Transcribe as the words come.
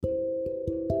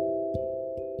There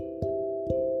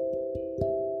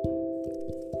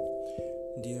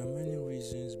are many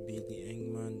reasons Billy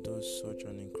Engman does such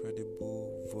an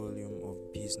incredible volume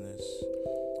of business.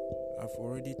 I've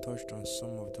already touched on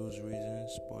some of those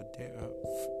reasons, but there are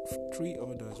three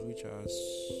others which are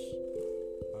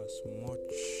as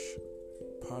much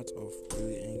part of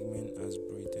Billy Engman as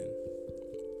Britain.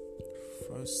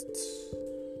 First,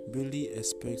 Billy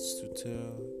expects to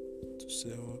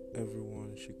sell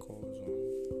everyone she calls on.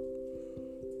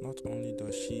 Not only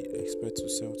does she expect to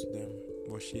sell to them,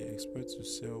 but she expects to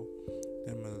sell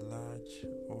them a large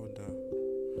order,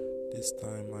 this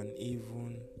time an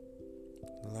even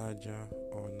larger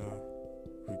order.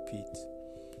 Repeat.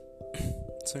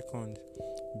 Second,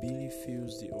 Billy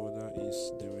feels the order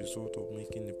is the result of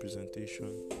making the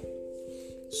presentation,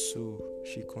 so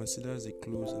she considers the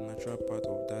close a natural part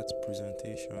of that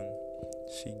presentation.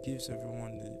 She gives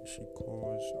everyone that she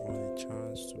calls on a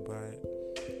chance to buy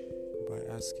by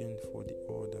asking for the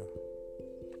order.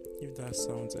 If that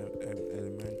sounds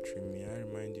elementary, may I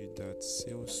remind you that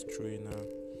sales trainer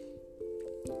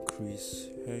Chris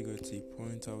Hegarty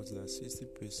points out that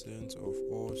 60% of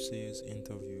all sales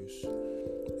interviews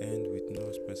end with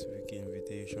no specific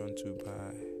invitation to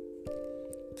buy.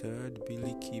 Third,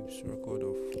 Billy keeps record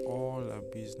of all her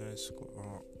business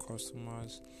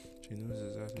customers. She knows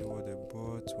exactly what they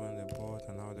bought, when they bought,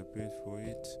 and how they paid for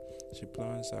it. She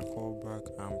plans her callback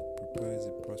and prepares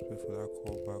the prospect for that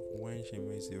callback when she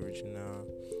makes the original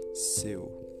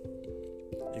sale.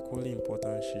 Equally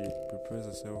important, she prepares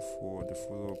herself for the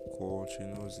follow-up call. She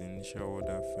knows the initial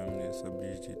order firmly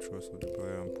establishes the trust of the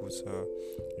buyer and puts her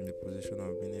in the position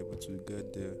of being able to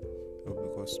get the help the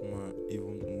customer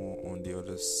even more on the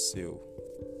other sale.